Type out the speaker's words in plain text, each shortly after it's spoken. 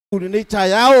Ni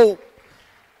tayao.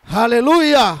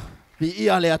 Hallelujah. Vi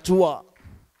ia le atua.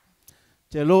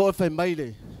 Te lo e fai mai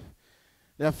le.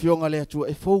 Le afionga le atua.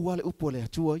 E fou wale upo le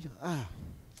atua.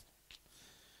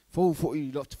 Fou fo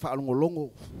i lo te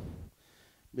whaalongolongo.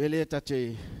 Mele ta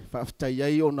te whaafitai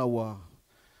ai o na wa.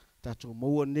 Tato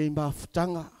maua nei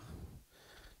maafutanga.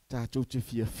 Tato te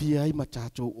fia ai ma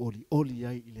tato oli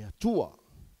ai i le atua.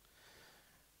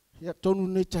 Ia tonu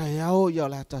nei tayao ia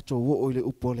la tato wo i le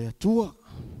upo le atua.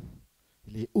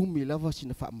 Le umi lava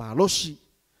sina wha malosi.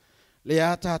 Le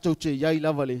a tātou te iai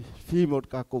lava le whimo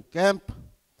ka ko camp.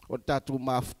 O tātou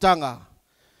maafutanga.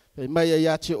 Pei mai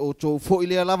ia te o tō fo i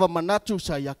lea lava manatu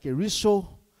sa ia ke riso.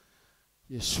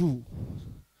 Yesu.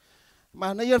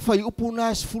 Mana ia whai upu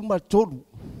nā si fulma tolu.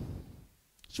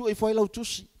 Su e whai lau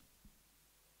tusi.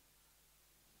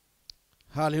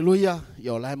 Hallelujah.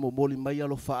 Ia o lai mo moli mai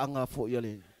alo whaanga fo ia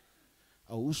le.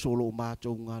 Au uso lo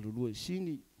mātou ngā lulua i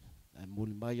sini.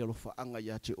 Muli mai alo whaanga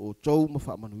ia te o tau ma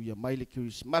whaamanuia mai le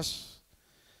Christmas.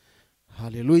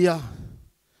 Hallelujah.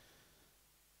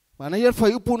 Mana ia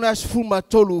whai upu nā si fulma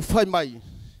tolu whai mai.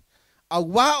 A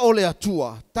wā o le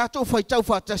atua. Tātou whai tau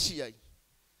whātasi ai.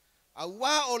 A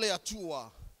wā o le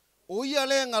atua. O ia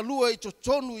le ngā lua i to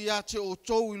tonu ia te o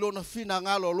tau i lona whina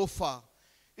ngalo alofa.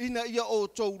 Ina ia o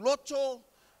tau loto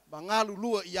ma ngalo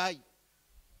lua iai.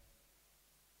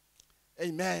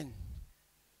 Amen.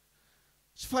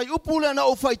 Fai upu le na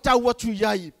o fai tau atu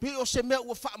iai. Pe o se mea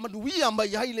ua whaamanuia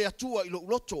mai hai le atua i lo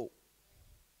loto.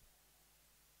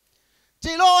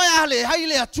 Te lo e ale hai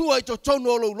le atua i to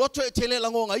tono o lo loto e te le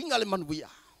langonga inga le manuia.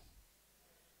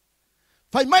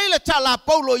 Fai mai le tala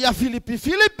Paulo ia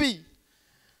Filipi.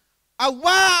 A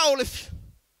wā o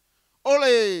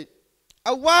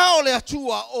le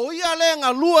atua o ia le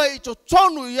ngā lua i to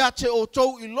tonu ia te o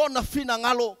tau i lona fina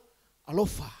ngalo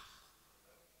alofa.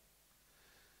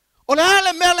 O le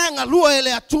ale mea le ngā lua e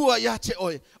le atua ia te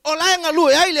oe. O le ngā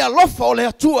lua e ai le alofa o le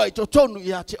atua i to tonu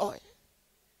ia te oe.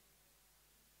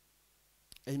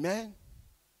 Amen.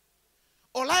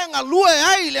 O le ngā lua e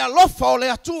ai le alofa o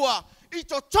le atua i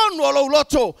to tonu o lo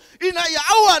loto. Ina ia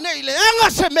aua nei le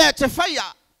anga se mea te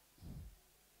whaia.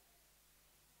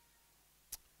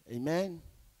 Amen.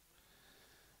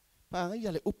 Panga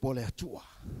ia le upo le atua.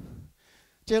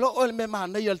 Te lo o le me maa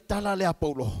nei al tala le a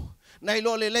Paulo. Nei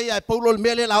lo le leia e Paulo le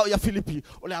mele lao ia Filipi.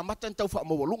 O le amata tau wha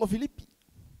mawalunga Filipi.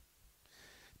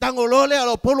 Tango lo le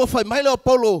alo Paulo fai mai leo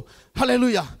Paulo.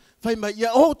 Hallelujah. Fai mai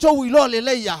ia o tau i lo le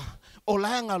leia. O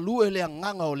laanga lue le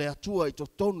nganga o le atua i to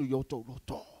tonu i o tau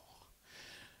loto.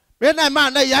 Mena maa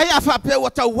nei ai a wha peo a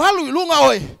tau walu i lunga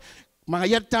oe. Mga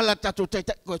ia tala tato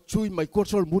teita koe tui mai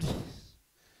kotol muri.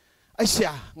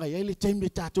 Aisea, ngai ele teime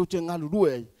tato te ngalu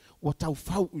lue. O tau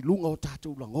fau i lunga o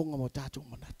tato langonga mo tato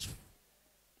manatu.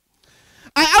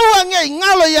 Ai aua ngai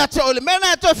ngalo ia te ole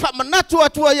mena to fa manatu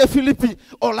atua ia Filipi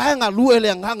o laanga lue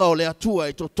le nganga o le atua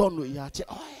i to tonu ia te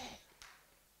oe.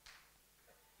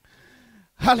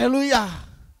 Hallelujah.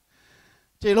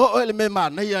 Te lo ele me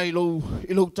mana ia i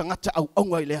lo tangata au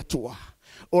onga i le atua.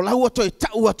 O lau ato e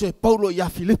tau ato e Paulo ia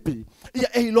Filipi. Ia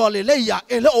e lo le leia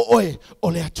e le oe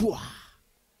o le atua.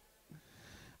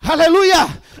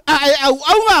 Hallelujah. Ai au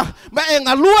aunga ma e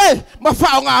ngā lue ma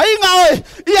whao ngā inga oe.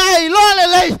 Ia e loa le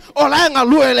lei o la ngā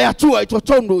lue le atua i to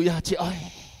tonu ia te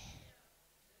oe.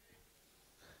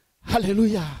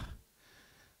 Hallelujah.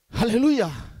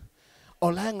 Hallelujah.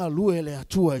 O la ngā lue le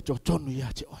atua i to tonu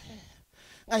ia te oe.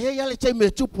 Ngai hei ale tei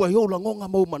me tupu ai o la ngonga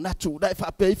mau manatu. Dai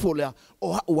wha pei fo lea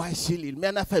o hau ai sili.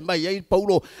 Mena whai mai ei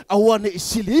Paulo awane i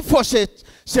sili. Ifo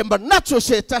se manatu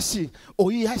se tasi o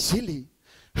i ai sili.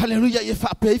 Hallelujah, ye fa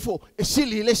peifo e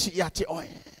sili lesi ia te oe.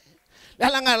 La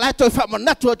langa la to fa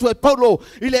manatu atu e Paulo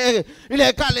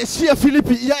ile ka le sia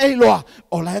Filipi ia e loa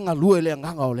o la nga lue le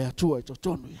nganga o le atu e to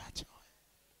tonu ia te oe.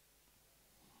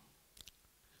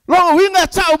 Lo winga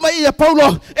tau mai ia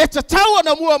Paulo e te tau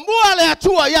na mua le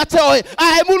atu ia te oe.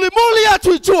 Ai muli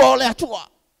atu tu o le atu.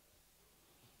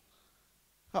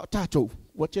 Ha tato,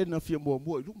 wa tena fia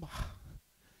mua i luma.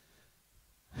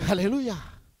 Hallelujah.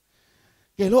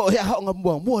 Ke lo ia ho nga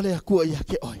mua le aku ia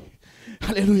ke oi.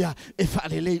 Hallelujah. E fa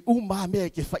le le uma me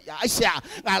ke fa ia sia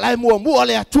nga lai mua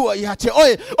le atu ia te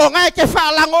oi. O nga ke fa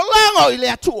lango i le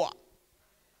atu.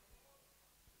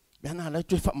 Bana la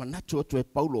tu fa manatu tu e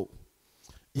Paulo.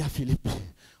 Ia Filipi.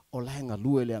 O lai nga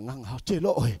lue le nganga te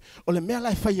lo oi. O le mea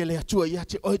lai fa le atu ia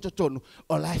te oi to tonu.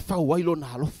 O lai fa wailo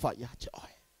na lo fa ia te oi.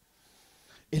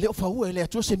 Ele o fau ele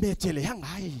atua se me te le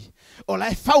hangai. O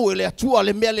lai fau ele atua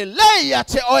le me le leia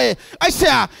te oe. Ai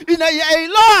sea, ina ia e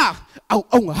loa.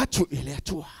 Au nga hatu ele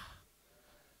atua.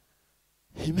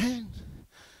 Amen.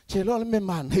 Te loa le me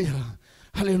mana ia.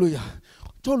 Hallelujah.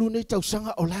 Tolu nei tau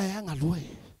sanga o lai anga lue.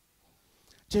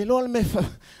 Che lo me fa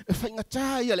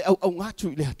ngata ia le au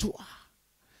ngatu le atua.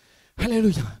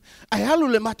 Hallelujah. Ai halu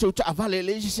le matou ta vale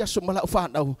le isi aso mala fa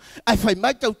nau. Ai fai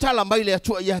mai tau tala mai le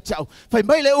atua ia tau. Fai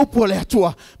mai le upo le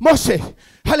atua. Mose.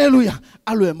 Hallelujah.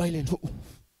 Alu e mai le nu.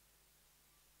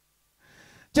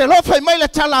 Te lo fai mai le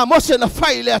tala Mose na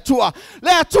fai le atua.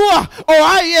 Le atua o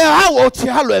ai e hau o te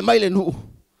halu e mai le nu.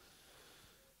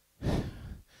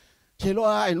 Te lo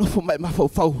ai no fo mai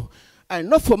mafau. Ai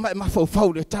no fo mai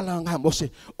mafau le tala nga Mose.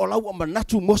 O lau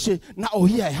manatu Mose na o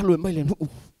ia e halu e mai le nu.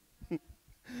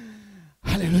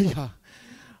 Hallelujah.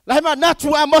 Lai ma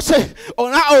natua Mose o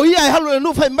na o ia e halu e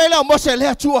nu fai mai le Mose le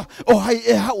atua o ai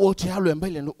e hau o te halu e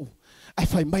mai le nu. Ai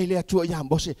fai mai le atua ia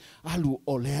Mose halu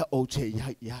o le o te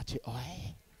ia te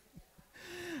oe.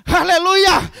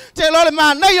 Hallelujah. Te lo le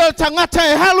ma nei o tangata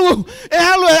e halu e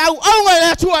au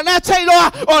le atua na te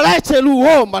loa o le te lu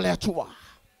o ma le atua.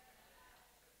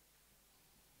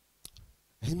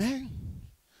 Amen.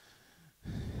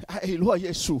 Ai loa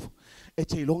Yesu e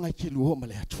te longa i te lu o ma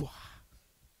le atua.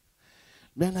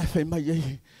 Mena fai mai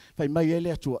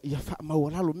le atua ia fa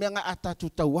maulalo menga atatu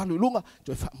tau alu lunga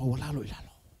to fa maulalo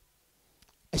ilalo.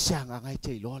 E sanga ngai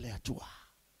te lo le atua.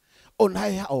 O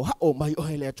nai o mai o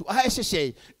le atua. A ese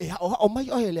sei e o mai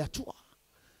o le atua.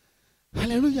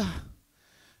 Hallelujah.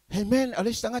 Amen.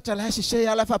 Ale stanga tala ese sei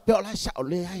ala fa pe ola sa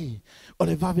ole ai. O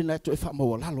le vavi na to fa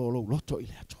maulalo lo loto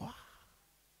ile atua.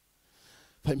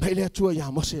 Fai mai le atua ya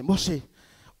Mose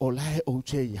o lai o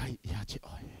te ia te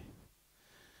oi.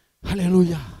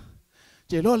 Hallelujah.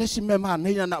 Te lo le si me ma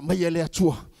nei na mai le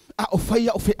atua. A o fai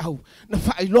o fe au. Na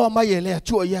fai lo mai le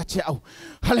atua ia te au.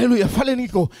 Hallelujah.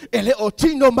 Faleniko ele o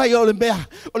tino mai o le mea.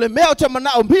 O le mea o te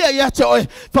mana o mia ia te oi.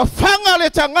 Fa fanga le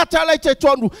tangata le te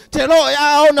tonu. Te lo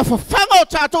ia o na fa fanga o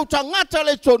tatou tangata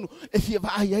le tonu. E fia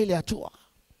va ai le atua.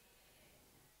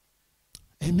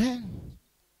 Amen.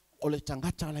 O le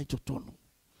tangata le te tonu.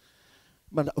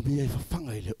 Mana o mia fa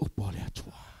fanga le upo le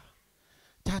atua.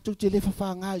 Tatou te le fa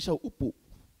fanga i sa upu.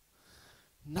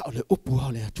 Na o le upu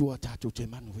o le atua tatou te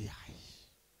manu iai.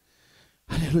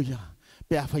 Hallelujah.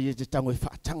 Pe a fai e te tango e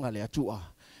whaatanga le atua.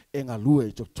 E ngā lue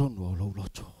i tonu o lau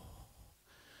loto.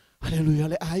 Hallelujah.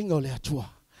 Le ainga o le atua.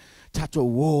 Tatou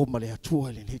wō ma le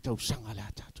atua le ni tau sanga le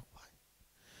tatou.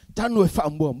 Tanu e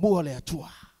whaamua le atua.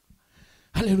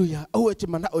 Hallelujah. Au e te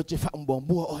mana o te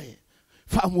whaamua oe.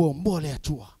 Whaamua le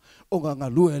atua. O ngā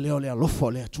lue leo le alofo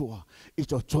le atua. I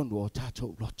tonu o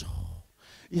tatou loto.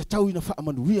 Ia tau ina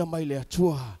whaamanuia mai le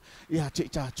atua. Ia te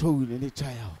tātou i le ni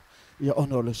tai au. Ia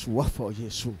ono le suafa o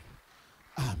Yesu.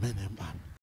 Amen. Amen.